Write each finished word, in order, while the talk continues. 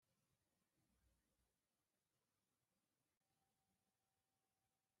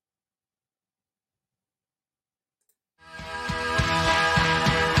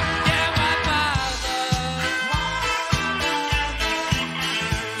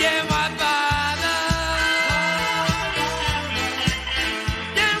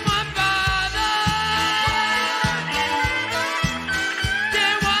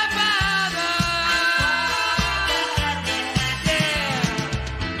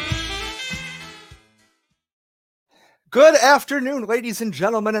Good afternoon, ladies and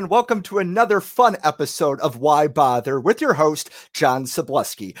gentlemen, and welcome to another fun episode of Why Bother with your host, John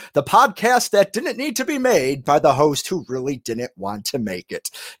Sableski, the podcast that didn't need to be made by the host who really didn't want to make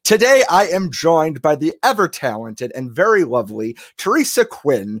it. Today, I am joined by the ever-talented and very lovely Teresa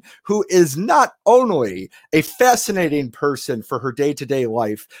Quinn, who is not only a fascinating person for her day-to-day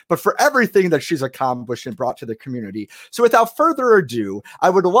life, but for everything that she's accomplished and brought to the community. So without further ado, I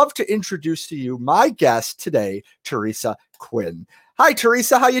would love to introduce to you my guest today, Teresa Quinn. Hi,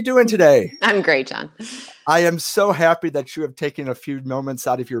 Teresa. How you doing today? I'm great, John. I am so happy that you have taken a few moments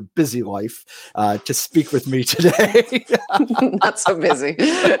out of your busy life to speak with me today. Not so busy.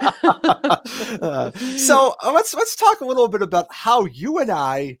 So let's talk a little bit about how you and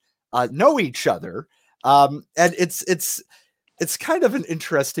I know each other, and it's kind of an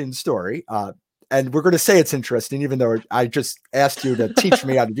interesting story. And we're going to say it's interesting, even though I just asked you to teach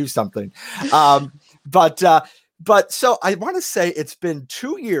me how to do something. But so I want to say it's been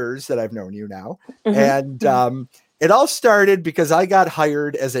 2 years that I've known you now. Mm-hmm. And it all started because I got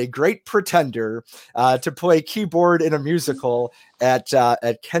hired as a great pretender to play keyboard in a musical at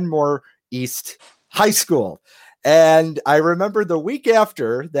Kenmore East High School. And I remember the week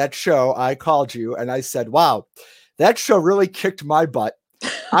after that show, I called you and I said, wow, that show really kicked my butt.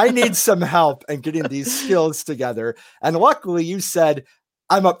 I need some help in getting these skills together. And luckily you said,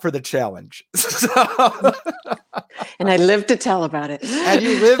 I'm up for the challenge. And I live to tell about it. And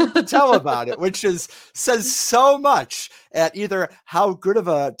you live to tell about it, which says so much at either how good of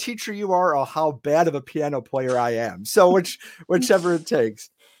a teacher you are or how bad of a piano player I am. So whichever it takes.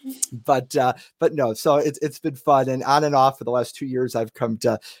 But no, so it's been fun, and on and off for the last 2 years, I've come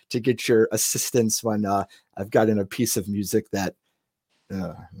to get your assistance when I've gotten a piece of music that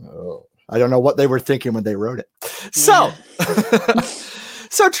I don't know what they were thinking when they wrote it. So.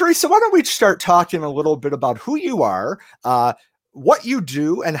 So, Teresa, why don't we start talking a little bit about who you are, what you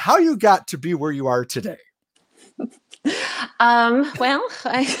do, and how you got to be where you are today? Well,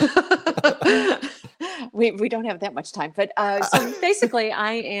 we don't have that much time, but so basically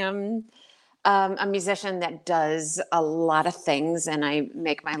I am a musician that does a lot of things, and I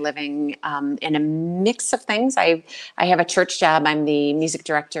make my living in a mix of things. I have a church job. I'm the music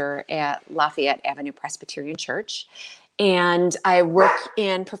director at Lafayette Avenue Presbyterian Church. And I work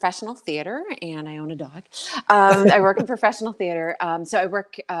in professional theater, and I own a dog. I work in professional theater. So I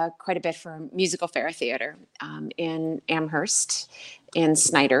work quite a bit for Musical Fair Theater in Amherst, in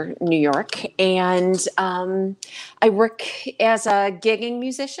Snyder, New York. And I work as a gigging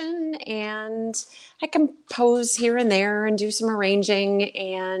musician, and I compose here and there and do some arranging.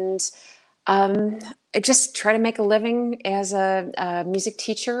 And I just try to make a living as a music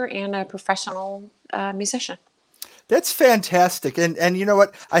teacher and a professional musician. That's fantastic. And you know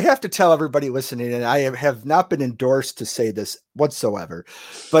what? I have to tell everybody listening, and I have not been endorsed to say this whatsoever,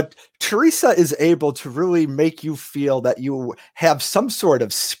 but Teresa is able to really make you feel that you have some sort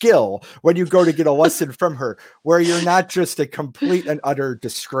of skill when you go to get a lesson from her, where you're not just a complete and utter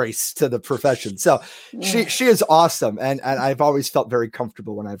disgrace to the profession. So she is awesome. And I've always felt very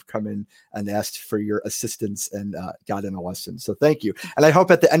comfortable when I've come in and asked for your assistance and gotten a lesson. So thank you. And I hope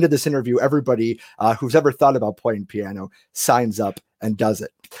at the end of this interview, everybody who's ever thought about playing piano signs up and does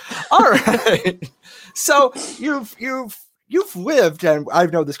it. All right. So you've lived, and I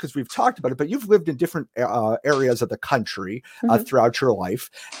know this because we've talked about it, but you've lived in different areas of the country throughout your life.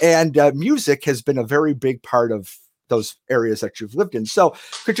 And music has been a very big part of those areas that you've lived in. So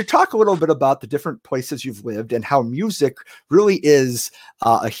could you talk a little bit about the different places you've lived and how music really is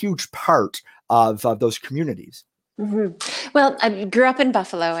a huge part of those communities? Mm-hmm. Well, I grew up in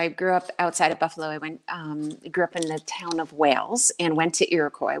Buffalo. I grew up outside of Buffalo. I grew up in the town of Wales and went to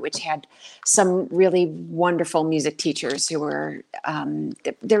Iroquois, which had some really wonderful music teachers who were,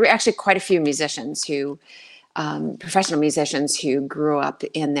 there were actually quite a few musicians professional musicians who grew up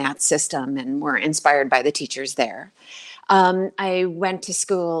in that system and were inspired by the teachers there. I went to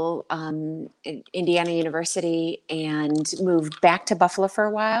school at Indiana University and moved back to Buffalo for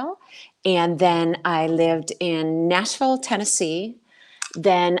a while. And then I lived in Nashville, Tennessee.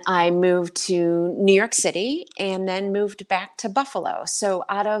 Then I moved to New York City and then moved back to Buffalo. So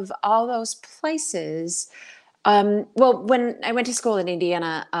out of all those places, when I went to school in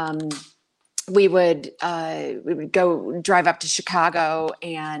Indiana, we would go drive up to Chicago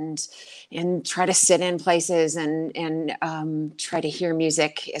and try to sit in places and try to hear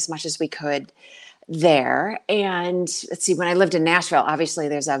music as much as we could there. And let's see, when I lived in Nashville, obviously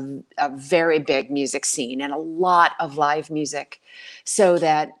there's a very big music scene and a lot of live music, so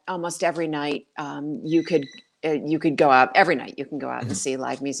that almost every night you could you could go out every night. You can go out and see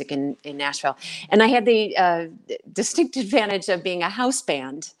live music in Nashville. And I had the distinct advantage of being a house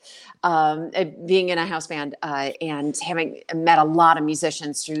band, being in a house band, and having met a lot of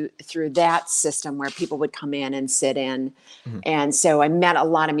musicians through that system where people would come in and sit in. And so I met a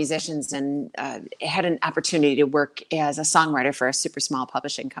lot of musicians and had an opportunity to work as a songwriter for a super small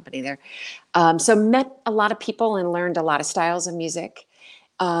publishing company there. So met a lot of people and learned a lot of styles of music.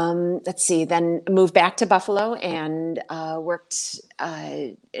 Let's see, then moved back to Buffalo and worked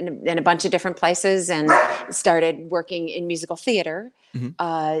in a bunch of different places and started working in musical theater.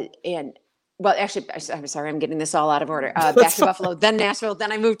 And well, actually, I'm sorry, I'm getting this all out of order. Back to Buffalo, then Nashville,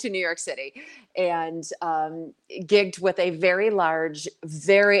 then I moved to New York City and gigged with a very large,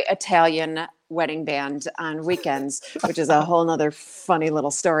 very Italian wedding band on weekends, which is a whole nother funny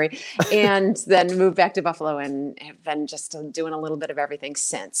little story. And then moved back to Buffalo and have been just doing a little bit of everything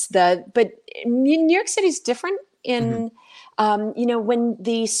since. But New York City is different in, when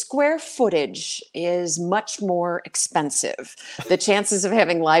the square footage is much more expensive, the chances of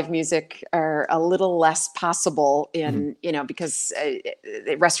having live music are a little less possible in, because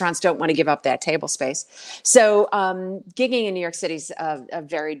restaurants don't want to give up that table space. So gigging in New York City is a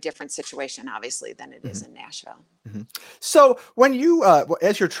very different situation, obviously, than it is in Nashville. So when you,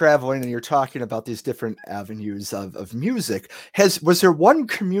 as you're traveling and you're talking about these different avenues of music, was there one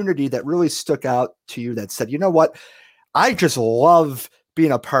community that really stuck out to you that said, you know what, I just love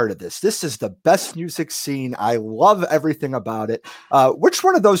being a part of this. This is the best music scene. I love everything about it. Which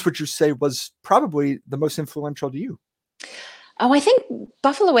one of those would you say was probably the most influential to you? Oh, I think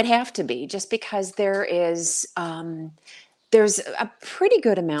Buffalo would have to be, just because there's a pretty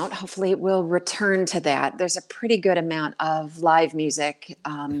good amount. Hopefully it will return to that. There's a pretty good amount of live music.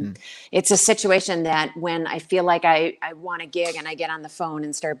 It's a situation that when I feel like I want a gig and I get on the phone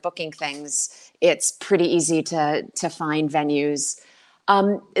and start booking things, it's pretty easy to find venues.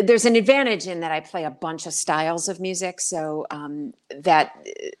 There's an advantage in that I play a bunch of styles of music. So that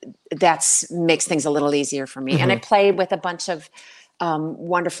makes things a little easier for me. And I play with a bunch of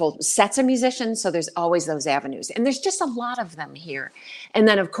wonderful sets of musicians. So there's always those avenues, and there's just a lot of them here. And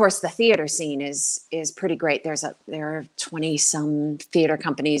then of course the theater scene is pretty great. There are 20 some theater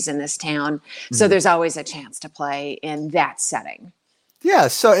companies in this town. So there's always a chance to play in that setting. Yeah,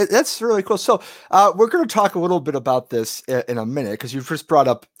 so that's really cool. So we're going to talk a little bit about this in a minute, because you first brought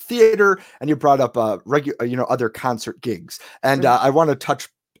up theater and you brought up other concert gigs, and I want to touch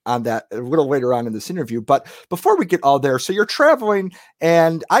on that a little later on in this interview. But before we get all there, so you're traveling,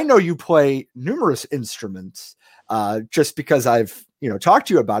 and I know you play numerous instruments, just because I've talked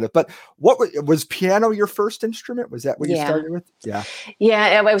to you about it. But what was piano your first instrument? Was that what you started with? Yeah.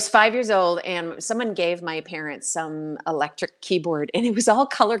 I was 5 years old, and someone gave my parents some electric keyboard, and it was all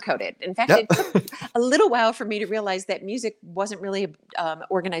color coded. In fact, it took a little while for me to realize that music wasn't really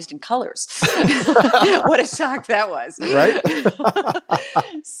organized in colors. What a shock that was. Right.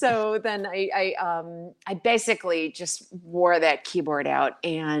 So then I basically just wore that keyboard out,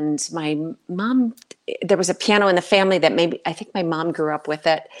 and my mom, there was a piano in the family that I think my mom grew up with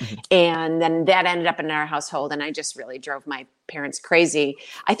it. And then that ended up in our household, and I just really drove my parents crazy.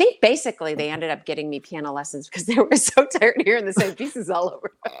 I think basically they ended up getting me piano lessons because they were so tired of hearing the same pieces all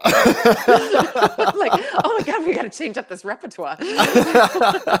over. Like, oh my God, we got to change up this repertoire.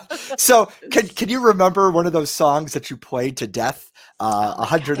 So can you remember one of those songs that you played to death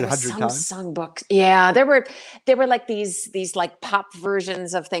 100 times? Songbook. Yeah, there were like these like pop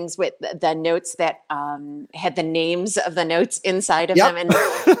versions of things with the notes that had the names of the notes inside of them, and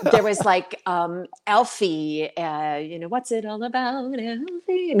there was like Alfie. What's it all about,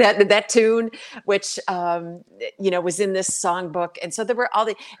 Alfie? That tune, which was in this songbook, and so there were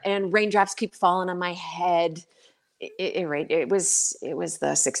and raindrops keep falling on my head. It was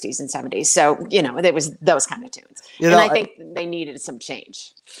the 60s and 70s. So, it was those kind of tunes. And I think they needed some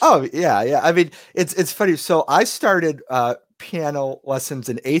change. Oh, yeah. I mean, it's funny. So I started piano lessons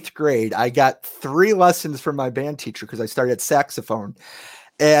in 8th grade. I got 3 lessons from my band teacher because I started saxophone.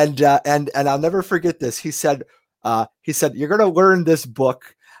 And I'll never forget this. He said, you're going to learn this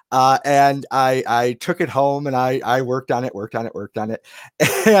book. And I took it home and I worked on it.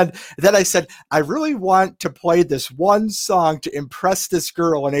 And then I said, I really want to play this one song to impress this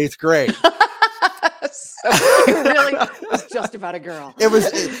girl in 8th grade. So it really was just about a girl. It was,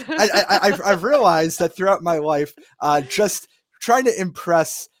 I've realized that throughout my life, just trying to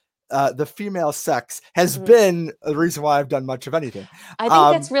impress the female sex has been the reason why I've done much of anything. I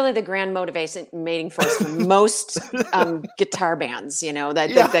think that's really the grand mating force for most guitar bands.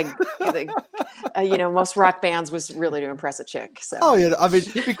 The most rock bands was really to impress a chick. So. Oh, yeah. I mean,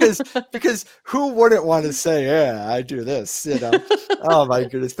 because who wouldn't want to say, yeah, I do this, Oh my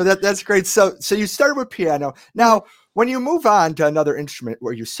goodness. But that's great. So you started with piano. Now, when you move on to another instrument,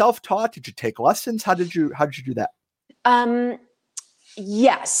 were you self-taught? Did you take lessons? How did you do that?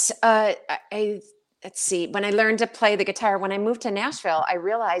 Yes. Let's see. When I learned to play the guitar, when I moved to Nashville, I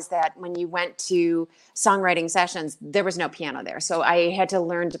realized that when you went to songwriting sessions, there was no piano there. So I had to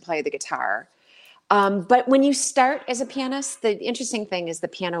learn to play the guitar. But when you start as a pianist, the interesting thing is the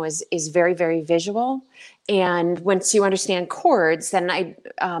piano is very, very visual. And once you understand chords, then I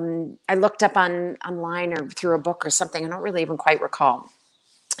looked up online or through a book or something. I don't really even quite recall.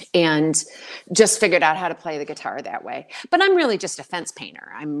 And just figured out how to play the guitar that way. But I'm really just a fence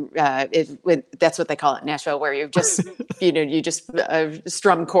painter. That's what they call it in Nashville, where you just, you just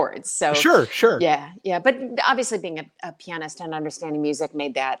strum chords. So sure. Yeah. But obviously being a pianist and understanding music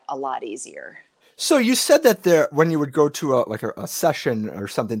made that a lot easier. So you said that when you would go to a session or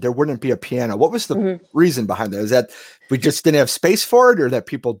something, there wouldn't be a piano. What was the reason behind that? Is that we just didn't have space for it, or that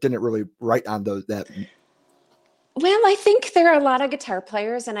people didn't really write on that? Well, I think there are a lot of guitar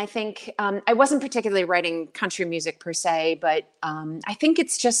players, and I think I wasn't particularly writing country music per se, but I think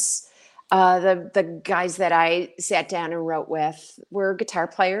it's just the guys that I sat down and wrote with were guitar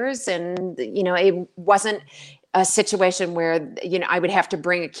players, and it wasn't a situation where I would have to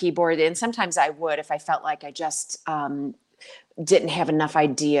bring a keyboard in. Sometimes I would if I felt like I just didn't have enough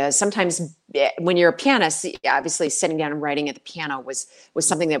ideas. Sometimes when you're a pianist, obviously sitting down and writing at the piano was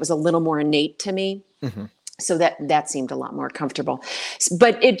something that was a little more innate to me. Mm-hmm. So that seemed a lot more comfortable.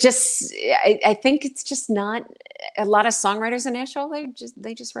 But it just, I think it's just not a lot of songwriters in Nashville.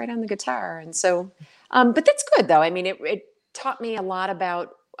 They just write on the guitar. And so, but that's good though. I mean, it taught me a lot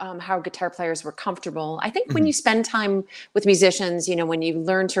about how guitar players were comfortable. I think when you spend time with musicians, when you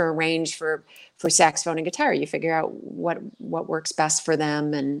learn to arrange for saxophone and guitar, you figure out what works best for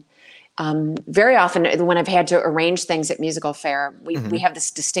them. And very often when I've had to arrange things at musical fair, we have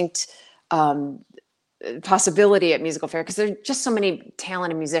this distinct possibility at musical fair because there are just so many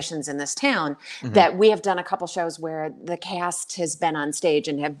talented musicians in this town that we have done a couple shows where the cast has been on stage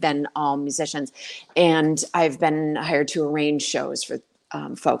and have been all musicians, and I've been hired to arrange shows for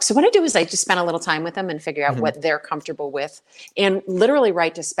folks. So what I do is I just spend a little time with them and figure out what they're comfortable with, and literally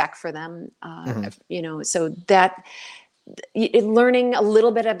write to spec for them. So that learning a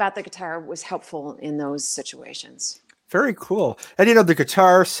little bit about the guitar was helpful in those situations. Very cool. And the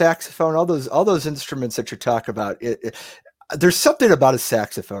guitar, saxophone, all those instruments that you talk about, there's something about a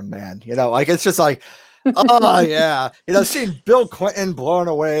saxophone, man. Like it's just like, oh yeah. Seeing Bill Clinton blown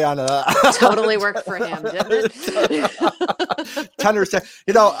away on a totally worked for him, didn't it? Tenor sax.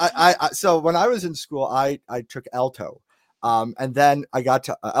 So when I was in school, I took alto. And then I got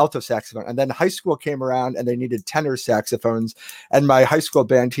to alto saxophone, and then high school came around and they needed tenor saxophones. And my high school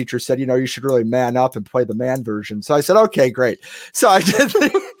band teacher said, you should really man up and play the man version. So I said, okay, great. So I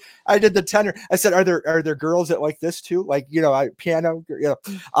did the tenor. I said, are there girls that like this too? Like, piano,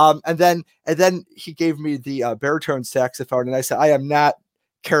 and then he gave me the baritone saxophone, and I said, I am not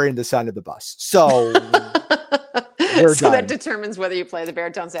carrying this onto the bus. So that determines whether you play the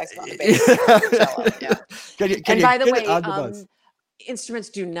baritone saxophone, the bass, or the cello. Yeah. And by the way, instruments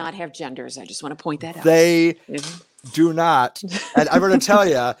do not have genders. I just want to point that out. They do not. And I'm going to tell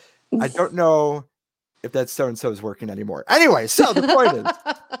you, I don't know if that so-and-so is working anymore. Anyway, so the point is,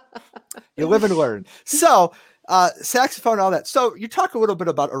 you live and learn. So saxophone, all that. So you talk a little bit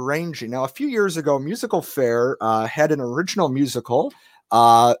about arranging. Now, a few years ago, Musical Fair had an original musical,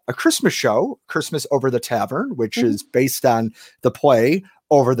 a Christmas show, Christmas Over the Tavern, which is based on the play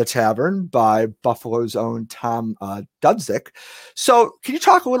Over the Tavern by Buffalo's own Tom Dudzik. So can you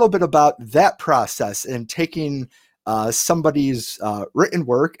talk a little bit about that process and taking somebody's written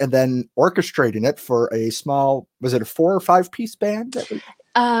work and then orchestrating it for a small, was it a 4 or 5 piece band? It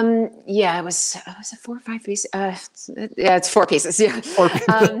was a 4 or 5 piece. It's 4 pieces. Yeah. 4 pieces.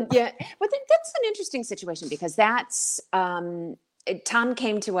 Yeah. Well, that's an interesting situation because that's, Tom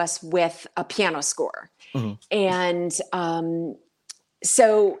came to us with a piano score. And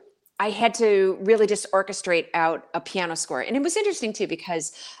so I had to really just orchestrate out a piano score. And it was interesting too,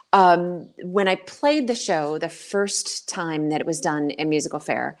 because when I played the show the first time that it was done at Musical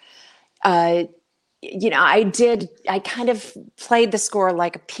Fair, I kind of played the score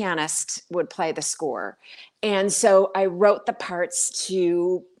like a pianist would play the score. And so I wrote the parts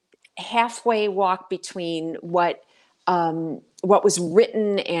to halfway walk between what was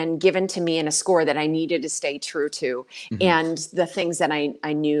written and given to me in a score that I needed to stay true to, and the things that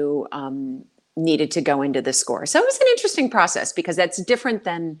I knew needed to go into the score. So it was an interesting process because that's different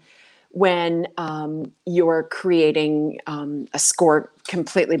than when you're creating a score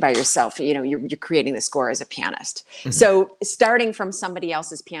completely by yourself. You're creating the score as a pianist. Mhm. So starting from somebody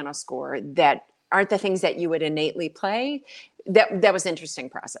else's piano score that aren't the things that you would innately play, that was an interesting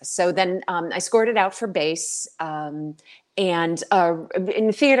process. So then I scored it out for bass. And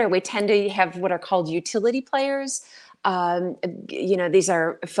in theater, we tend to have what are called utility players. These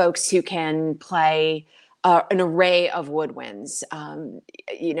are folks who can play an array of woodwinds.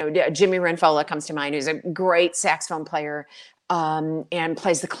 Jimmy Renfola comes to mind, who's a great saxophone player and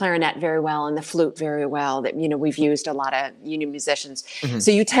plays the clarinet very well and the flute very well. That we've used a lot of union musicians. Mhm.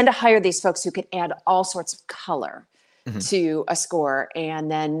 So you tend to hire these folks who could add all sorts of color Mhm. to a score, and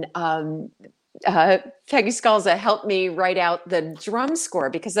then Peggy Scalza helped me write out the drum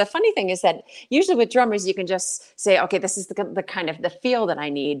score, because the funny thing is that usually with drummers you can just say, okay, this is the kind of the feel that I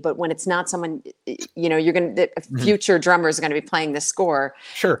need, but when it's not someone, the future drummers are going to be playing the score.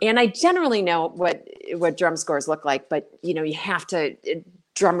 Sure. And I generally know what drum scores look like, but you have to,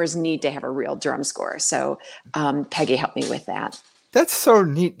 drummers need to have a real drum score. So Peggy helped me with that. That's so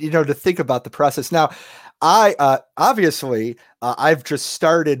neat, to think about the process. Now, I've just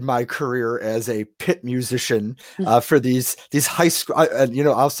started my career as a pit musician for these high school.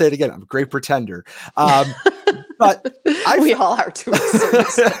 I'll say it again. I'm a great pretender, but we all are to a certain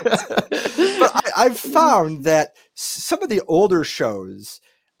extent. But I've found that some of the older shows,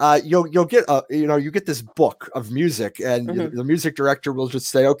 you'll get you get this book of music, and the music director will just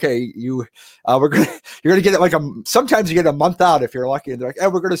say, okay, you're gonna get it sometimes you get a month out if you're lucky, and they're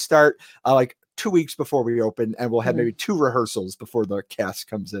like, we're gonna start like 2 weeks before we open, and we'll have maybe 2 rehearsals before the cast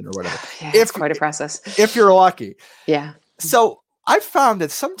comes in or whatever. Yeah, it's quite a process if you're lucky. Yeah. So I found that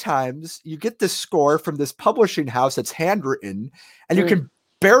sometimes you get this score from this publishing house that's handwritten, and you can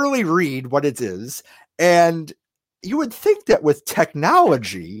barely read what it is, and you would think that with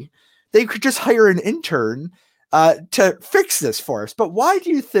technology, they could just hire an intern to fix this for us. But why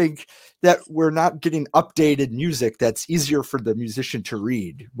do you think that we're not getting updated music that's easier for the musician to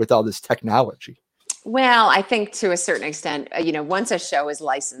read with all this technology? Well, I think to a certain extent, once a show is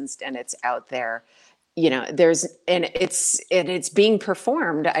licensed and it's out there, it's being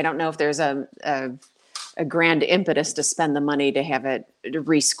performed. I don't know if there's a grand impetus to spend the money to have it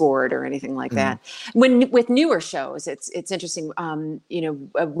rescored or anything like that. With newer shows, it's interesting.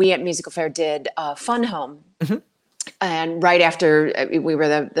 We at Musical Fair did Fun Home, and right after we were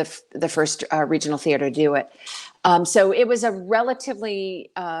the first regional theater to do it. So it was a relatively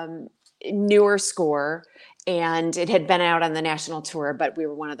newer score, and it had been out on the national tour, but we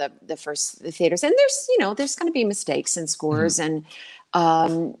were one of the first theaters. And there's going to be mistakes in scores, and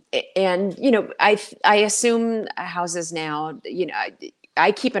I assume houses now,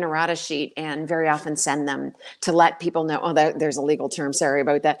 I keep an errata sheet and very often send them to let people know. Oh, there's a legal term. Sorry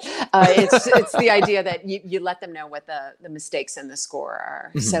about that. It's the idea that you let them know what the mistakes in the score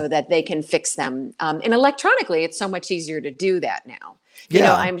are, so that they can fix them. And electronically, it's so much easier to do that now.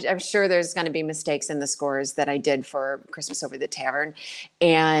 I'm sure there's going to be mistakes in the scores that I did for Christmas Over the Tavern,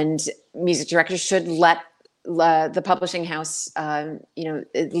 and music directors should let the publishing house,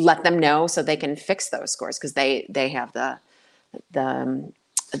 let them know so they can fix those scores, because they have the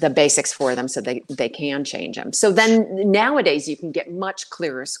basics for them, so they can change them. So then nowadays you can get much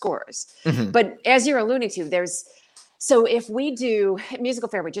clearer scores. But as you're alluding to, so if we do Musical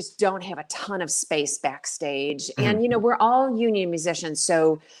Fair, we just don't have a ton of space backstage, and we're all union musicians,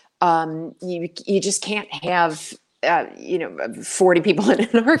 so you just can't have 40 people in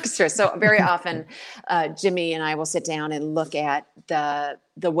an orchestra. So very often Jimmy and I will sit down and look at the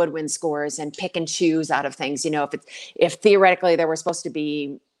woodwind scores and pick and choose out of things. If theoretically there were supposed to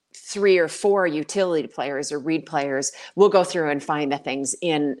be 3 or 4 utility players or reed players, we'll go through and find the things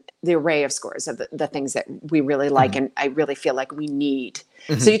in the array of scores of the things that we really like and I really feel like we need.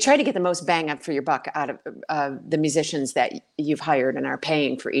 So you try to get the most bang up for your buck out of the musicians that you've hired and are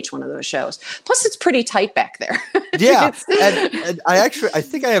paying for each one of those shows. Plus, it's pretty tight back there. Yeah, and I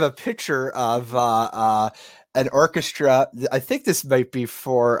think I have a picture of an orchestra. I think this might be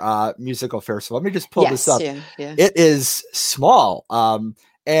for Musical Fair. So let me just pull this up. Yeah. It is small,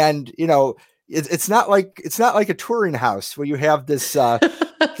 and it's not like a touring house where you have this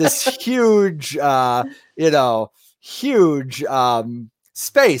this huge huge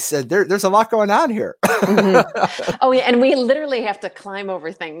space, and there's a lot going on here. Mm-hmm. Oh yeah, and we literally have to climb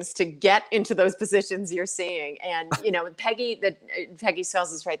over things to get into those positions you're seeing. And Peggy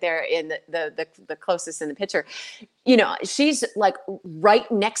Scells is right there in the closest in the picture. She's like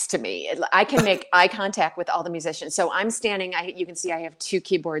right next to me. I can make eye contact with all the musicians. So I'm standing. You can see I have 2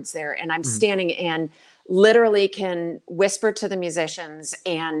 keyboards there, and I'm standing and literally can whisper to the musicians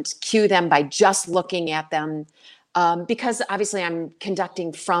and cue them by just looking at them. Because obviously I'm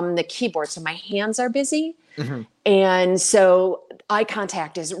conducting from the keyboard, so my hands are busy. Mm-hmm. And so eye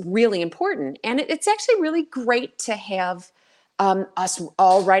contact is really important. And it's actually really great to have us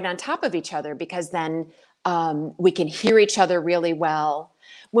all right on top of each other, because then we can hear each other really well.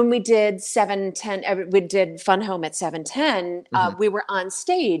 When we did 710, we did Fun Home at 710, we were on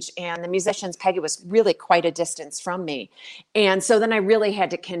stage, and the musicians, Peggy was really quite a distance from me. And so then I really had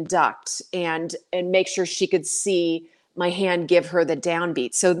to conduct and make sure she could see my hand give her the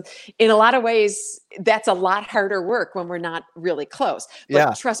downbeat. So in a lot of ways, that's a lot harder work when we're not really close.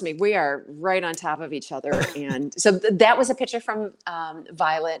 But trust me, we are right on top of each other. And so that was a picture from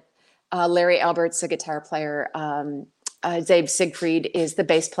Violet. Larry Albert's a guitar player. Dave Siegfried is the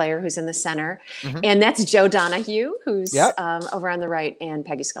bass player who's in the center. Mm-hmm. And that's Joe Donahue, who's over on the right, and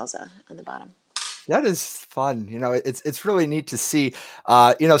Peggy Scells on the bottom. That is fun. It's really neat to see.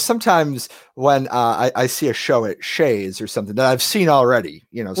 Sometimes when I see a show at Shays or something that I've seen already,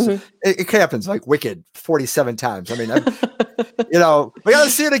 so it happens like Wicked 47 times. I mean, we got to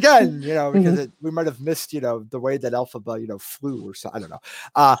see it again, because we might have missed, the way that Elphaba, flew or so. I don't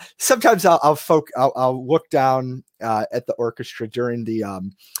know. Sometimes I'll look down at the orchestra during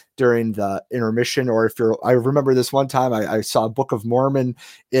the intermission, or I remember this one time I saw a Book of Mormon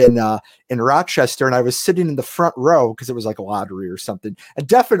in Rochester, and I was sitting in the front row because it was like a lottery or something. And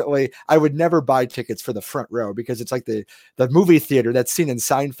definitely I would never buy tickets for the front row, because it's like the movie theater, that scene in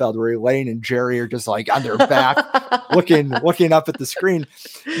Seinfeld where Elaine and Jerry are just like on their back looking up at the screen.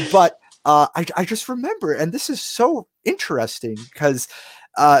 But I just remember, and this is so interesting, because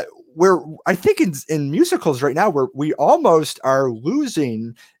where I think in musicals right now, where we almost are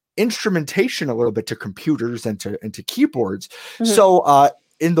losing instrumentation a little bit to computers and to keyboards. Mm-hmm. So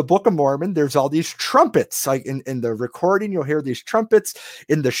in the Book of Mormon, there's all these trumpets. Like in the recording, you'll hear these trumpets.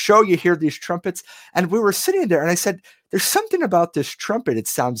 In the show, you hear these trumpets. And we were sitting there, and I said, there's something about this trumpet. It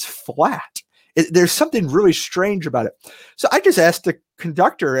sounds flat. There's something really strange about it. So I just asked the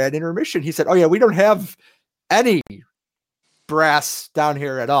conductor at intermission. He said, oh yeah, we don't have any brass down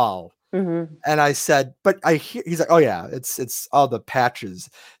here at all. Mm-hmm. And I said, but he's like, oh yeah, it's all the patches.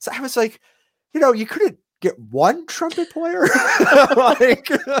 So I was like, you couldn't get one trumpet player.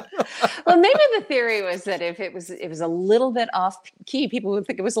 Well, maybe the theory was that if it was a little bit off key, people would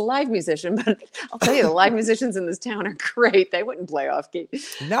think it was a live musician. But I'll tell you, the live musicians in this town are great. They wouldn't play off key.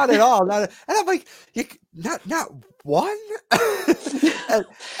 Not at all. And I'm like, not one.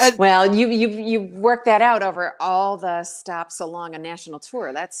 and well, you work that out over all the stops along a national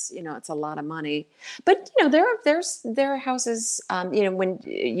tour. That's it's a lot of money. But there are houses. When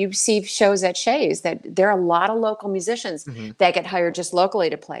you see shows at Shays, that there are a lot of local musicians that get hired just locally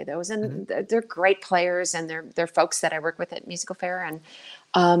to play those, and they're great players, and they're folks that I work with at Musical Fair,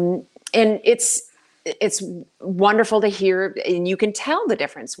 and it's wonderful to hear, and you can tell the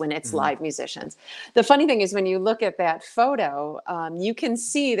difference when it's live musicians. The funny thing is, when you look at that photo, you can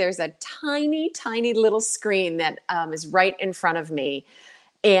see there's a tiny, tiny little screen that is right in front of me.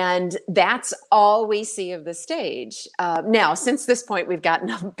 And that's all we see of the stage. Now, since this point, we've gotten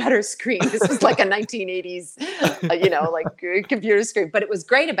a better screen. This was like a 1980s, like computer screen. But it was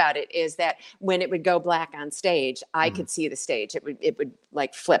great about it is that when it would go black on stage, I could see the stage. It would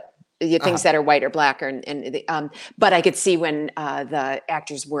like flip. Things that are white or black, but I could see when the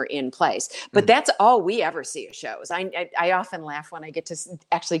actors were in place. But that's all we ever see at shows. I often laugh when I get to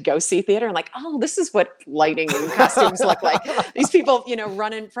actually go see theater and like, oh, this is what lighting and costumes look like. These people,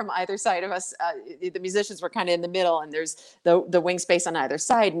 running from either side of us. The musicians were kind of in the middle, and there's the wing space on either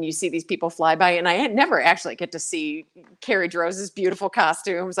side, and you see these people fly by. And I never actually get to see Carrie Drose's beautiful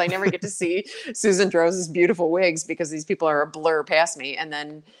costumes. I never get to see Susan Drose's beautiful wigs, because these people are a blur past me. And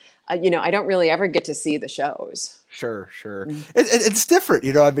then I don't really ever get to see the shows. Sure. It's different.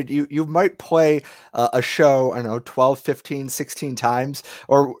 I mean, you might play a show, I don't know, 12, 15, 16 times,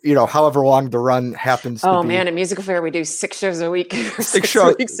 or, however long the run happens to be. Oh, man, at Musical Fair, we do 6 shows a week. 6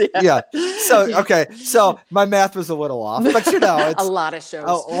 shows. Weeks, yeah. So, okay. So my math was a little off, but it's a lot of shows.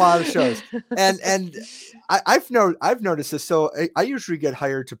 A lot of shows. And I've noticed this. So I usually get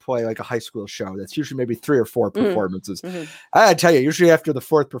hired to play like a high school show. That's usually maybe 3 or 4 performances. I tell you, usually after the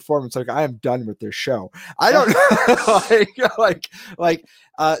 4th performance, like, I am done with this show. I don't like, like,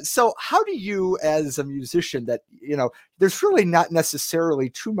 so how do you, as a musician, that, there's really not necessarily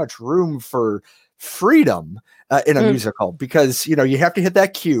too much room for freedom in a musical, because, you have to hit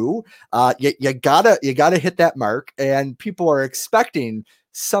that cue. You gotta hit that mark, and people are expecting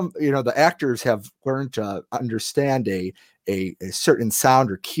the actors have learned to understand a certain sound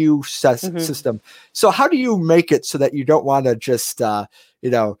or cue system. So how do you make it so that you don't want to just,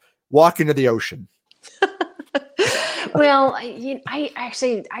 walk into the ocean? Well,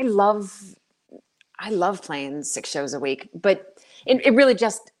 I love playing 6 shows a week, but it really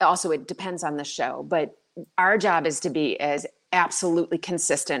just also, it depends on the show, but our job is to be as absolutely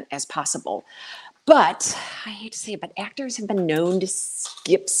consistent as possible. But I hate to say it, but actors have been known to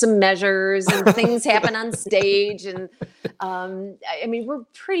skip some measures and things happen on stage. And we're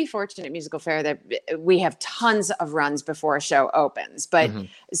pretty fortunate at Musical Fair that we have tons of runs before a show opens. But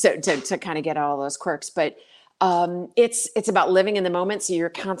so to kind of get all those quirks, but it's about living in the moment. So you're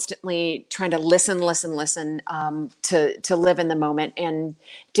constantly trying to listen to live in the moment and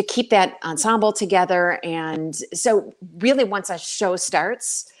to keep that ensemble together. And so really, once a show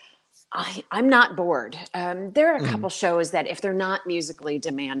starts, I'm not bored. There are a couple shows that if they're not musically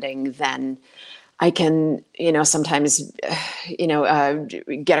demanding, then I can, sometimes, get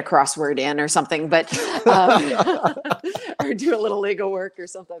a crossword in or something, but, or do a little legal work or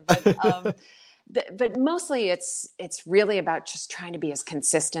something. But mostly it's really about just trying to be as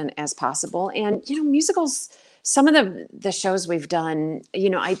consistent as possible. And, musicals, some of the shows we've done,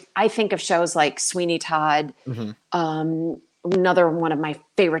 I think of shows like Sweeney Todd, another one of my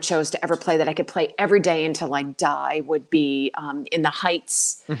favorite shows to ever play that I could play every day until I die would be In the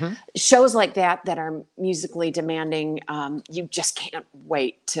Heights. Shows like that are musically demanding. You just can't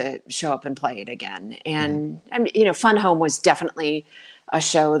wait to show up and play it again. And, Fun Home was definitely a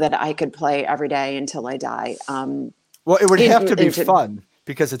show that I could play every day until I die. Well, it would have to be fun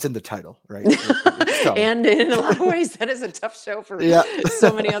because it's in the title, right? And in a lot of ways, that is a tough show for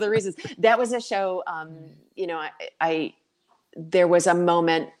so many other reasons. That was a show, there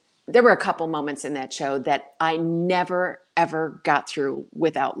were a couple moments in that show that I never, ever got through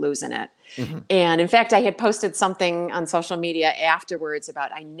without losing it. And in fact, I had posted something on social media afterwards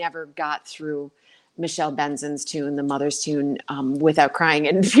about I never got through Michelle Benson's tune, the Mother's tune, without crying.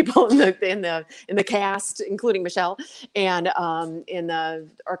 And people in the cast, including Michelle, and in the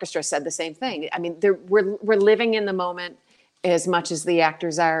orchestra said the same thing. I mean, we're living in the moment as much as the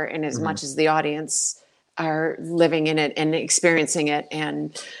actors are, and as much as the audience are living in it and experiencing it.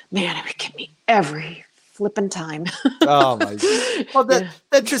 And man, it would give me every flipping time. Oh my God. Well,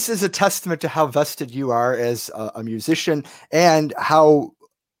 that just is a testament to how vested you are as a musician, and how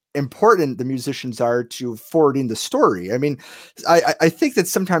important the musicians are to forwarding the story. I mean, I think that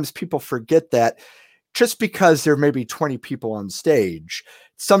sometimes people forget that just because there may be 20 people on stage,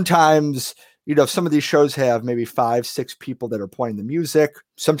 sometimes, some of these shows have maybe 5-6 people that are playing the music,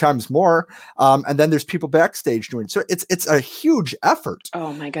 sometimes more. And then there's people backstage doing it. So it's a huge effort.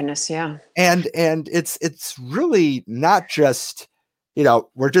 Oh my goodness. Yeah. And it's really not just,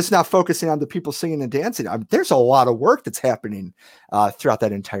 we're just not focusing on the people singing and dancing. There's a lot of work that's happening throughout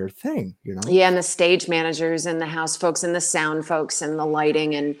that entire thing, Yeah. And the stage managers and the house folks and the sound folks and the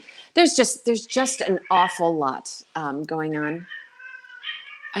lighting. And there's just an awful lot going on.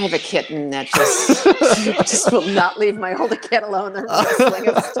 I have a kitten that just will not leave my older cat alone. They're wrestling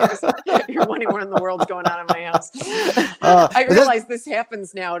upstairs. You're wondering what in the world's going on in my house. I realize this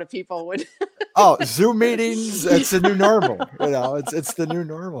happens now to people when Zoom meetings. It's the new normal. It's the new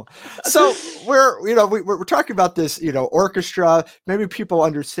normal. So we're talking about this, orchestra. Maybe people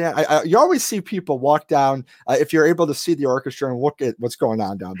understand. You always see people walk down if you're able to see the orchestra and look at what's going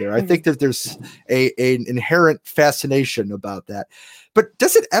on down there. I think that there's an inherent fascination about that. But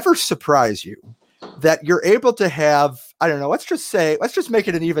does it ever surprise you that you're able to have, I don't know, let's just make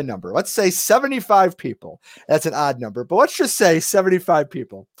it an even number. Let's say 75 people. That's an odd number, but let's just say 75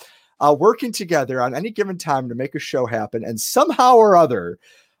 people working together on any given time to make a show happen. And somehow or other,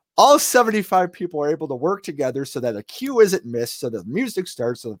 all 75 people are able to work together so that a cue isn't missed, so that the music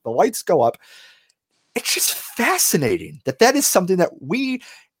starts, so that the lights go up. It's just fascinating that is something that we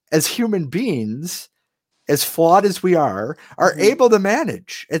as human beings, as flawed as we are able to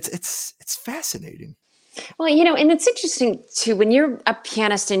manage. It's fascinating. Well, and it's interesting too, when you're a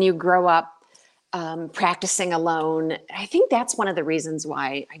pianist and you grow up practicing alone. I think that's one of the reasons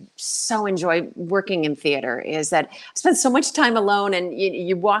why I so enjoy working in theater, is that I spend so much time alone, and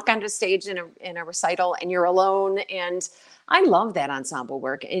you walk onto stage in a recital and you're alone. And I love that ensemble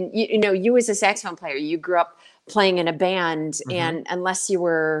work. And you as a saxophone player, you grew up playing in a band, and unless you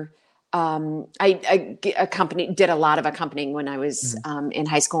were did a lot of accompanying when I was in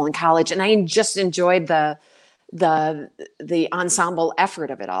high school and college, and I just enjoyed the ensemble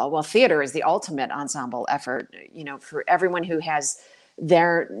effort of it all. Well, theater is the ultimate ensemble effort, for everyone who has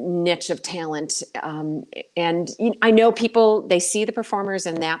their niche of talent. I know people, they see the performers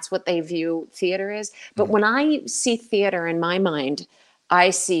and that's what they view theater is. But when I see theater in my mind,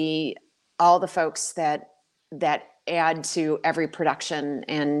 I see all the folks that add to every production.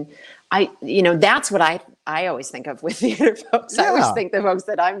 And that's what I always think of with theater folks. I always think the folks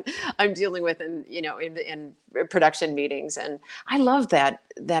that I'm dealing with in production meetings. And I love that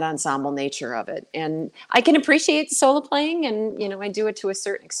ensemble nature of it. And I can appreciate solo playing, and, I do it to a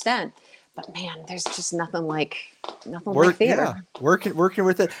certain extent. But man, there's just nothing like theater. Yeah, working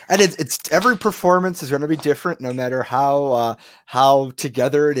with it, and it's every performance is going to be different, no matter how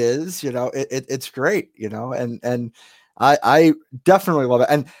together it is. It's great. And I definitely love it.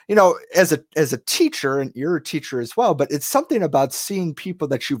 And as a teacher, and you're a teacher as well, but it's something about seeing people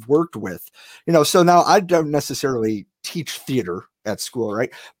that you've worked with. So now I don't necessarily teach theater at school,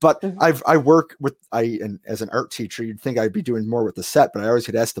 right? But I work with and as an art teacher, you'd think I'd be doing more with the set, but I always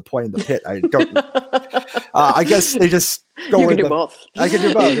get asked to play in the pit. I don't. I guess they just go. You can do both. I can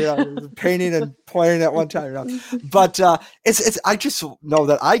do both. Painting and playing at one time. But it's. I just know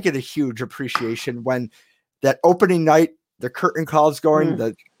that I get a huge appreciation when that opening night, the curtain call's going,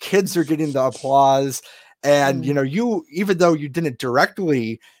 the kids are getting the applause, and you, even though you didn't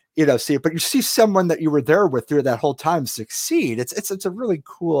directly see it, but you see someone that you were there with through that whole time succeed. It's a really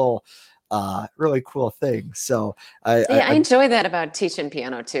cool thing. So I enjoy that about teaching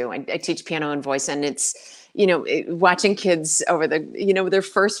piano too. I teach piano and voice, and it's watching kids over their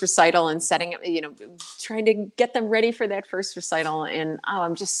first recital and setting up, trying to get them ready for that first recital, and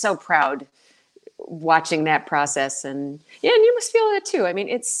I'm just so proud watching that process. And you must feel that too. I mean,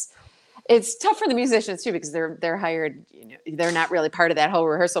 it's tough for the musicians too, because they're hired, they're not really part of that whole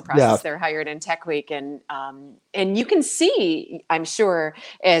rehearsal process. Yeah. They're hired in Tech Week, and you can see, I'm sure,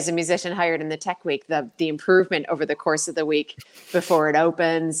 as a musician hired in the Tech Week, the improvement over the course of the week before it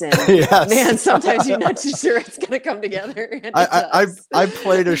opens. And yes. Man, sometimes you're not too sure it's going to come together. I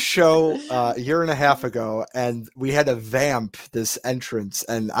played a show a year and a half ago, and we had to vamp this entrance,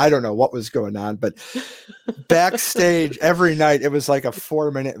 and I don't know what was going on, but backstage every night it was like a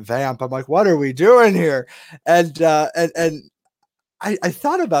 4-minute vamp. I'm like, what are we doing here? And I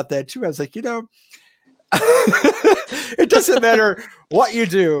thought about that too. I was like, it doesn't matter what you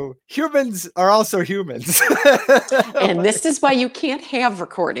do. Humans are also humans. And this is why you can't have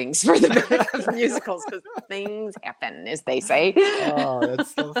recordings for the musicals, because things happen, as they say. Oh,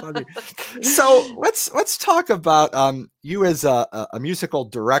 that's so funny. So let's talk about you as a musical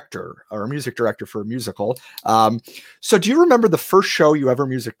director, or a music director for a musical. So do you remember the first show you ever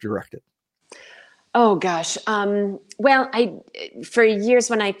music directed? Oh gosh. Well, for years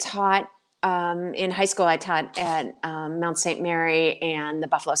when I taught in high school, I taught at Mount St. Mary and the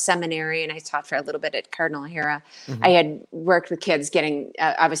Buffalo Seminary, and I taught for a little bit at Cardinal O'Hara. I had worked with kids getting,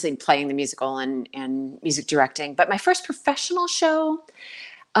 obviously playing the musical and music directing. But my first professional show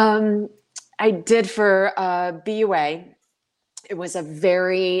I did for BUA. It was a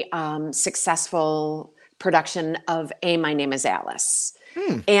very successful production of My Name is Alice.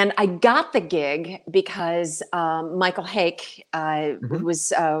 And I got the gig because Michael Hake, who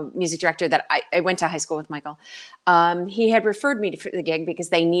was a music director that I went to high school with Michael. He had referred me to the gig because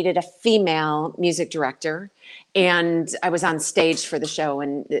they needed a female music director, and I was on stage for the show,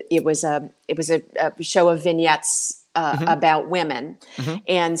 and it was a show of vignettes about women,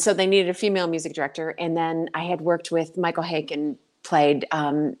 and so they needed a female music director. And then I had worked with Michael Hake and played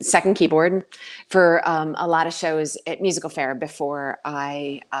second keyboard for a lot of shows at Musical Fair before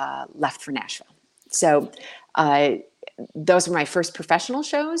I left for Nashville. So those were my first professional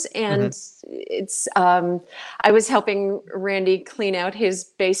shows. And it's I was helping Randy clean out his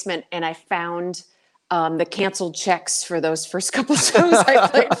basement, and I found the canceled checks for those first couple shows I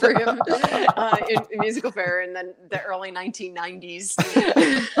played for him in Musical Fair, and then the early 1990s.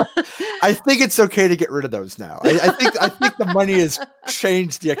 I think it's okay to get rid of those now. I think the money has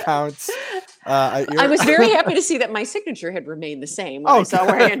changed the accounts. I was very happy to see that my signature had remained the same when I saw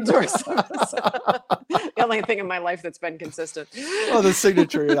where I endorsed them. So, the only thing in my life that's been consistent. Oh, the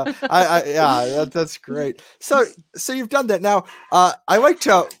signature, that's great. So you've done that. Now, I like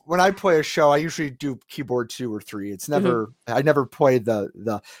to, when I play a show, I usually do keyboard 2 or 3. It's never, I never play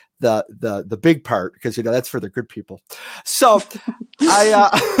the big part, because that's for the good people. So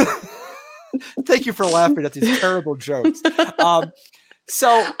I thank you for laughing at these terrible jokes.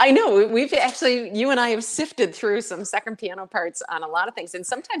 So I know we've actually, you and I have sifted through some second piano parts on a lot of things. And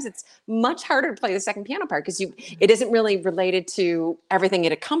sometimes it's much harder to play the second piano part because it isn't really related to everything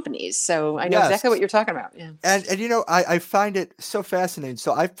it accompanies. So I know yes. exactly what you're talking about. Yeah. And you know, I find it so fascinating.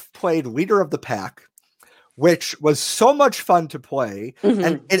 So I've played Leader of the Pack, which was so much fun to play.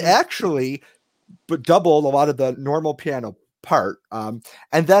 And it actually doubled a lot of the normal piano part. And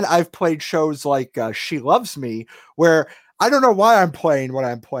then I've played shows like She Loves Me, where I don't know why I'm playing what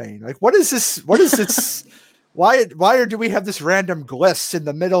I'm playing. Like, what is this? What is this? Why do we have this random gliss in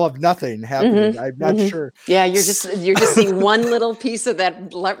the middle of nothing happening? I'm not sure. Yeah, you're just seeing one little piece of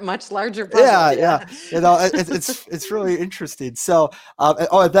that much larger puzzle. Yeah. You know, it's really interesting. So,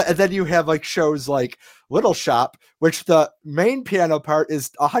 and then you have like shows like Little Shop, which the main piano part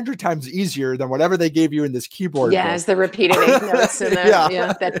is 100 times easier than whatever they gave you in this keyboard. Yeah, as the repeated eighth notes and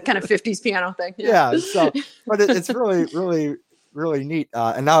that kind of 50s piano thing. Yeah. So, but it's really, really, really neat.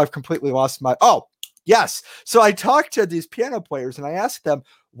 And now I've completely lost my. Oh, yes. So I talked to these piano players and I asked them,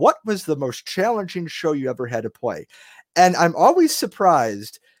 what was the most challenging show you ever had to play? And I'm always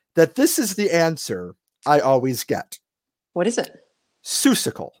surprised that this is the answer I always get. What is it?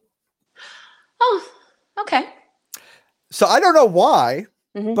 Seussical. Oh, okay. So I don't know why,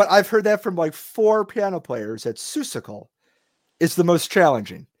 but I've heard that from like 4 piano players that Seussical is the most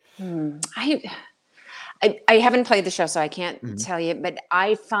challenging. I haven't played the show, so I can't tell you, but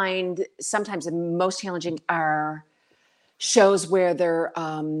I find sometimes the most challenging are shows where they're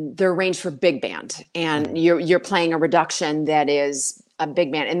arranged for big band and you're playing a reduction that is a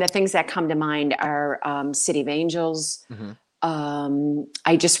big band. And the things that come to mind are City of Angels.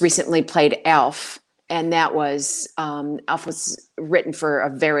 I just recently played Elf, and that was Elf was written for a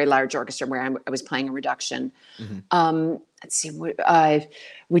very large orchestra where I was playing a reduction. Let's see,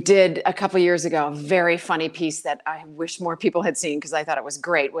 we did a couple years ago a very funny piece that I wish more people had seen because I thought it was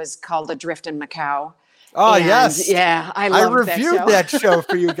great. It was called Adrift in Macau. Oh, and yes. Yeah, I reviewed that show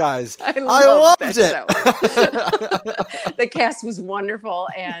for you guys. I loved it. The cast was wonderful,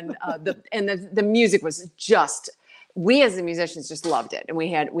 and the music was just. We as the musicians just loved it, and we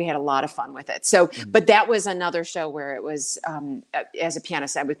had a lot of fun with it. So, but that was another show where it was as a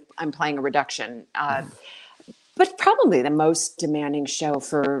pianist, I'm playing a reduction. But probably the most demanding show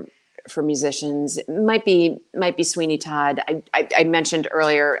for musicians might be Sweeney Todd. I mentioned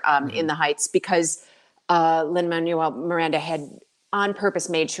earlier In the Heights because Lin-Manuel Miranda had on purpose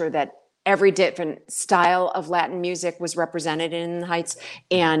made sure that every different style of Latin music was represented in the Heights.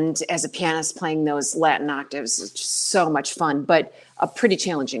 And as a pianist playing those Latin octaves is just so much fun, but a pretty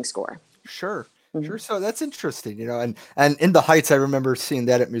challenging score. Sure. Sure. So that's interesting, you know, and In the Heights, I remember seeing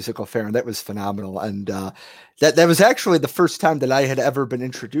that at Musical Fair, and that was phenomenal. And that was actually the first time that I had ever been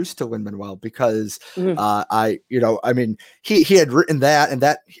introduced to Lin-Manuel because he had written that, and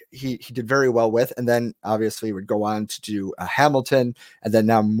that he did very well with, and then obviously would go on to do Hamilton, and then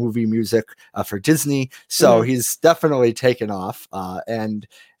now movie music for Disney. So he's definitely taken off, and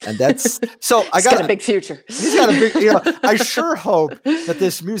that's so. He's got a big future. He's got a big, you know. I sure hope that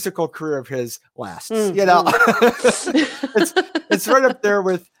this musical career of his lasts. You know, it's right up there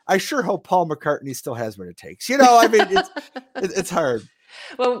with. I sure hope Paul McCartney still has what it takes. You know, I mean, it's hard.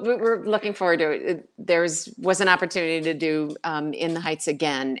 Well, we're looking forward to it. There was an opportunity to do In the Heights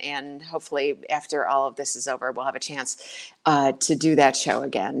again, and hopefully after all of this is over, we'll have a chance to do that show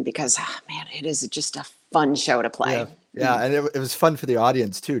again because, man, it is just a fun show to play. Yeah, and it was fun for the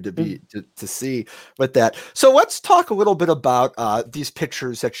audience too to be to see with that. So let's talk a little bit about these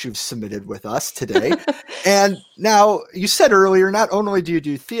pictures that you've submitted with us today. And now you said earlier, not only do you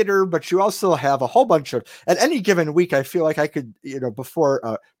do theater, but you also have a whole bunch of. At any given week, I feel like I could, you know,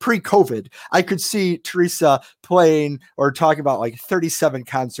 before pre-COVID, I could see Teresa playing or talking about like 37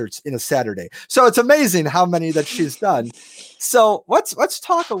 concerts in a Saturday. So it's amazing how many that she's done. So let's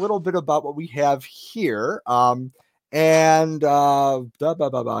talk a little bit about what we have here. And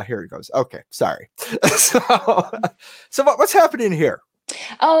here it goes. Okay, sorry. So what's happening here?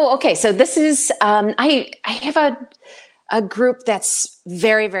 Oh, okay. So this is I have a group that's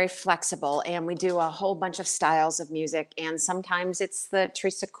very, very flexible, and we do a whole bunch of styles of music. And sometimes it's the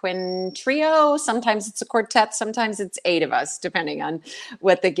Teresa Quinn trio, sometimes it's a quartet, sometimes it's 8 of us, depending on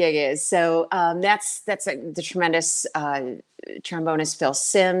what the gig is. So that's the tremendous trombonist Phil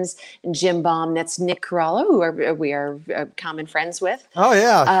Sims and Jim Baum. That's Nick Corallo, who we are common friends with. Oh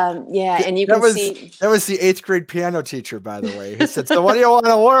yeah, yeah. And you can see that was the 8th grade piano teacher, by the way. He said, "So what do you want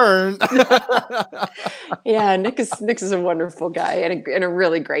to learn?" Yeah, Nick is a wonderful guy and a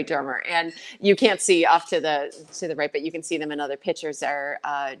really great drummer. And you can't see off to the right, but you can see them in other pictures. Are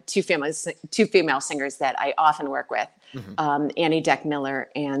two female singers that I often work with. Mhm. Annie Deck Miller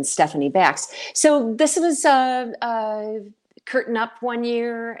and Stephanie Bax. So this was curtain up one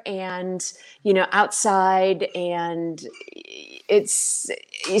year, and outside, and it's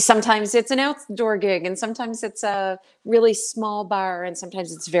sometimes it's an outdoor gig, and sometimes it's a really small bar, and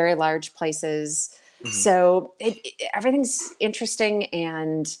sometimes it's very large places. Mhm. So everything's interesting,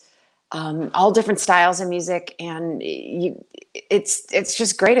 and all different styles of music, and it's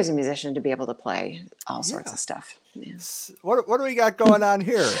just great as a musician to be able to play all sorts Yeah. of stuff. Yeah. What do we got going on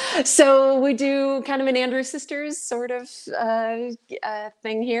here? So we do kind of an Andrews Sisters sort of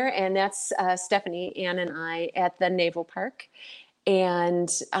thing here, and that's Stephanie, Ann, and I at the Naval Park, and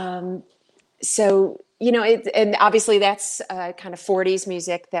so and obviously that's kind of 40s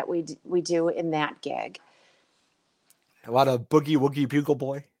music that we do in that gig. A lot of Boogie Woogie Bugle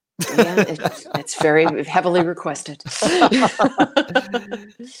Boy. Yeah, it's very heavily requested.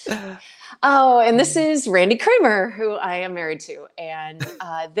 Oh, and this is Randy Kramer, who I am married to. And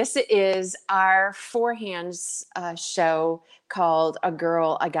this is our Four Hands show called A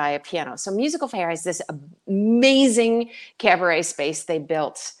Girl, a Guy, a Piano. So Musical Fair is this amazing cabaret space they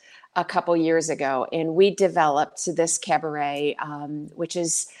built a couple years ago. And we developed this cabaret, which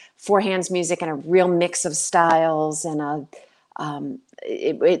is four hands music and a real mix of styles, and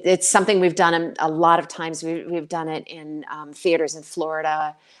it's something we've done a lot of times. We've done it in theaters in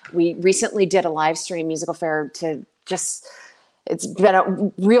Florida. We recently did a live stream musical fair to just, it's been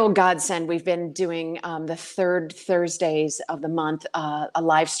a real godsend. We've been doing the third Thursdays of the month, a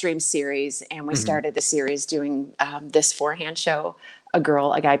live stream series. And we started the series doing this four-hand show, A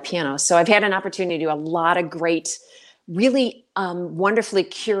Girl, a Guy, Piano. So I've had an opportunity to do a lot of great, really wonderfully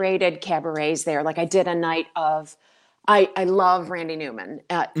curated cabarets there. Like I did a night of, I love Randy Newman.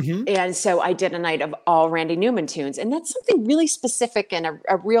 And so I did a night of all Randy Newman tunes. And that's something really specific and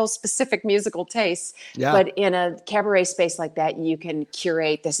a real specific musical taste. Yeah. But in a cabaret space like that, you can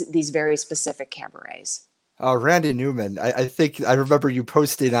curate these very specific cabarets. Oh, Randy Newman. I think I remember you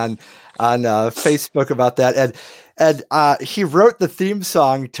posting on Facebook about that. And he wrote the theme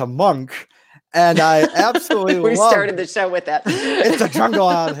song to Monk. And I absolutely we love. started the show with that. It's a jungle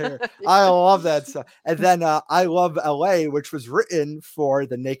out here. I love that song. And then I Love LA, which was written for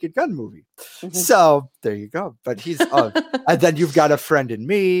the Naked Gun movie. So there you go. But he's and then You've Got a Friend in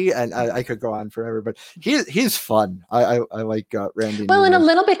Me, and I could go on forever. But he's fun. I like Randy. Well, Newman. And a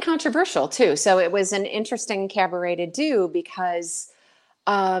little bit controversial too. So it was an interesting cabaret to do because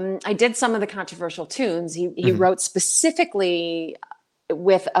I did some of the controversial tunes. He wrote specifically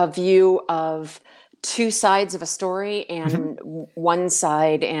with a view of two sides of a story, and one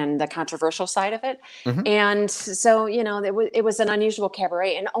side and the controversial side of it. And so, it was an unusual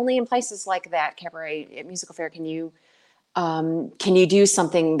cabaret, and only in places like that cabaret at Musical Fair can you do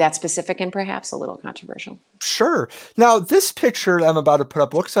something that specific and perhaps a little controversial. Sure. Now, this picture I'm about to put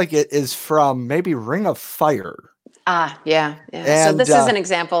up looks like it is from maybe Ring of Fire. Yeah. And, so this is an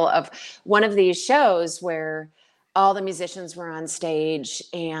example of one of these shows where all the musicians were on stage,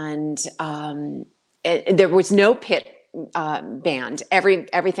 and there was no pit band.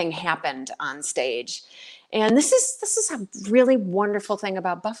 Everything happened on stage, and this is a really wonderful thing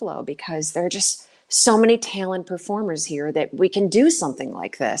about Buffalo, because there are just so many talent performers here that we can do something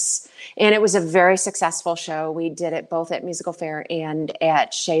like this. And it was a very successful show. We did it both at Musical Fair and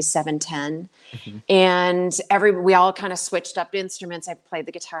at Shea 710. And we all kind of switched up instruments. I played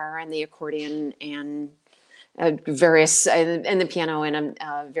the guitar and the accordion and various and the piano and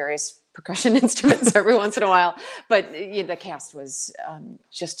various percussion instruments every once in a while. But the cast was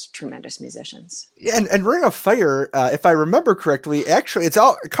just tremendous musicians. Yeah, and Ring of Fire, if I remember correctly, actually it's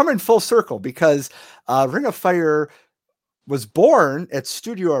all coming full circle, because Ring of Fire was born at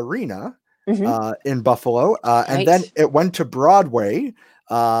Studio Arena in Buffalo, and then it went to Broadway.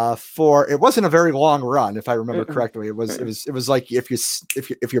 It wasn't a very long run, if I remember correctly. It was like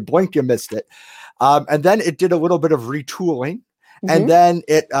if you blinked, you missed it. And then it did a little bit of retooling, and then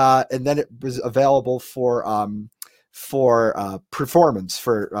it was available for performance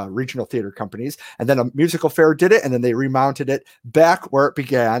for regional theater companies. And then a Musical Fair did it, and then they remounted it back where it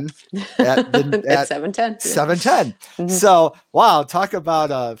began at 710. 710. So wow, talk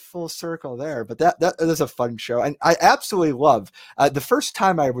about a full circle there. But that is a fun show, and I absolutely love the first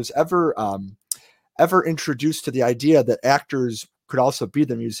time I was ever introduced to the idea that actors could also be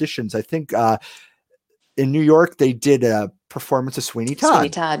the musicians. I think in New York they did a performance of Sweeney Todd. Sweeney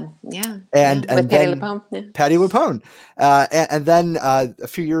Todd, yeah. And with Patti LuPone. Yeah. Patti LuPone. And then a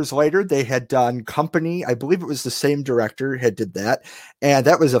few years later, they had done Company. I believe it was the same director had did that. And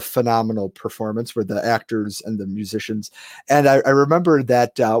that was a phenomenal performance with the actors and the musicians. And I remember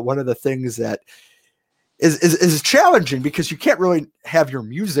that one of the things that is challenging because you can't really have your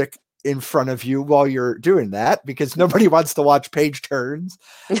music in front of you while you're doing that because nobody wants to watch page turns.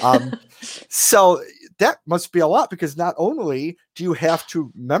 So that must be a lot because not only do you have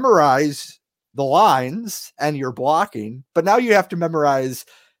to memorize the lines and you're blocking, but now you have to memorize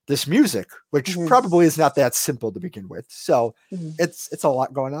this music, which probably is not that simple to begin with. So it's a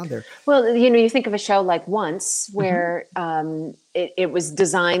lot going on there. Well, you think of a show like Once where it was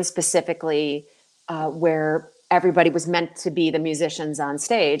designed specifically where everybody was meant to be the musicians on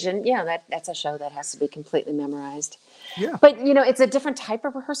stage. And that's a show that has to be completely memorized. Yeah. But, it's a different type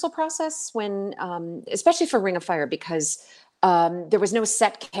of rehearsal process when, especially for Ring of Fire, because there was no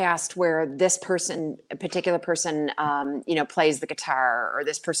set cast where this person, a particular person, plays the guitar or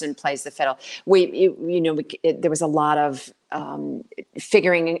this person plays the fiddle. There was a lot of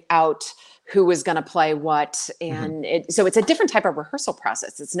figuring out who was going to play what. And so it's a different type of rehearsal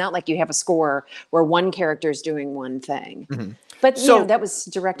process. It's not like you have a score where one character is doing one thing. But, that was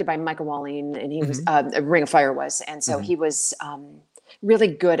directed by Michael Walling, and he was, Ring of Fire was. And so he was really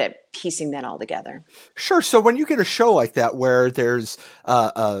good at piecing that all together. Sure. So when you get a show like that, where there's,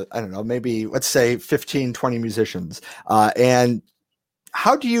 I don't know, maybe let's say 15, 20 musicians, and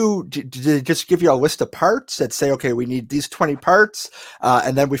how do they just give you a list of parts that say, okay, we need these 20 parts,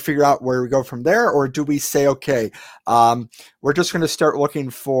 and then we figure out where we go from there? Or do we say, okay, we're just going to start looking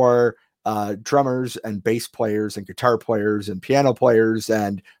for drummers and bass players and guitar players and piano players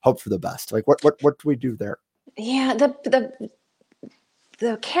and hope for the best? Like what do we do there? Yeah,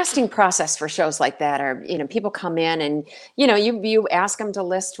 the casting process for shows like that are, people come in and, you ask them to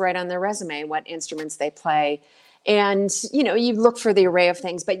list right on their resume what instruments they play. And, you look for the array of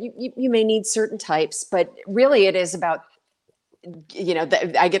things, but you may need certain types, but really it is about,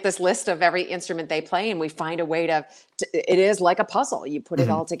 I get this list of every instrument they play and we find a way to it is like a puzzle. You put it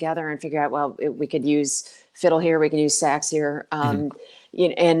all together and figure out, well, we could use fiddle here, we can use sax here. And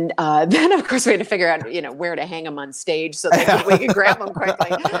then of course we had to figure out, where to hang them on stage so that we could grab them quickly.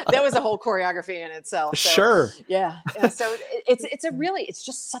 That was a whole choreography in itself. So, sure. Yeah. So it's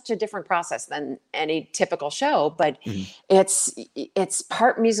just such a different process than any typical show, but it's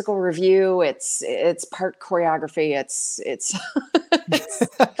part musical review. It's part choreography. It's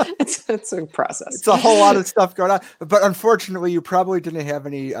a process. It's a whole lot of stuff going on, but unfortunately you probably didn't have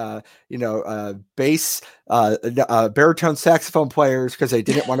any, bass, baritone saxophone players because they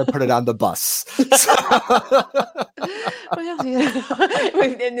didn't want to put it on the bus. Well,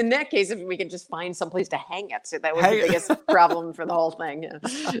 in that case, if we could just find someplace to hang it, so that was the biggest problem for the whole thing.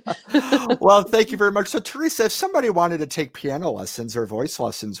 Yeah. Well, thank you very much. So, Teresa, if somebody wanted to take piano lessons or voice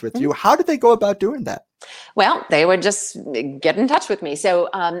lessons with you, how did they go about doing that? Well, they would just get in touch with me. So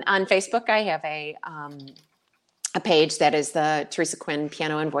on Facebook, I have a page that is the Teresa Quinn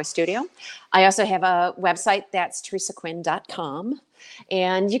Piano and Voice Studio. I also have a website that's teresaquinn.com.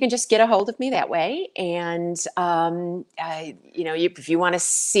 And you can just get a hold of me that way. And, if you want to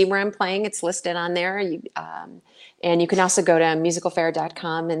see where I'm playing, it's listed on there. And you can also go to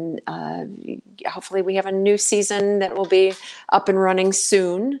musicalfair.com and hopefully we have a new season that will be up and running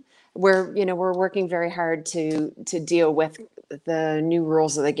soon. We're working very hard to deal with the new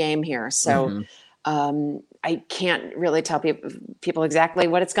rules of the game here. So I can't really tell people exactly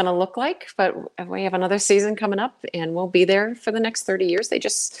what it's going to look like, but we have another season coming up and we'll be there for the next 30 years. They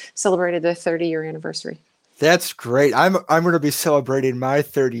just celebrated their 30-year anniversary. That's great. I'm going to be celebrating my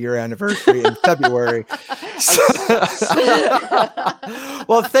 30-year anniversary in February.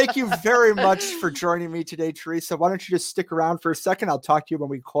 Well, thank you very much for joining me today, Teresa. Why don't you just stick around for a second? I'll talk to you when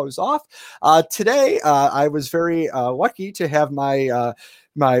we close off. Today, I was very lucky to have my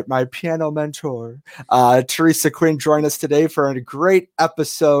piano mentor, Teresa Quinn, join us today for a great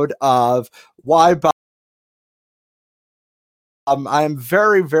episode of Why Bother. I am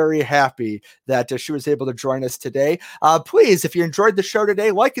very, very happy that she was able to join us today. Please, if you enjoyed the show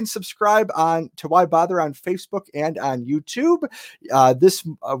today, like and subscribe to Why Bother on Facebook and on YouTube.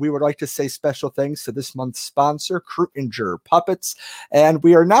 We would like to say special thanks to this month's sponsor, Krutinger Puppets. And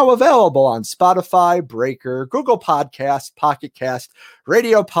we are now available on Spotify, Breaker, Google Podcasts, Pocket Cast,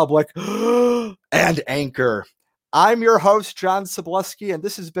 Radio Public, and Anchor. I'm your host, John Sobleski, and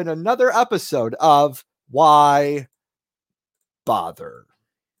this has been another episode of Why Bother.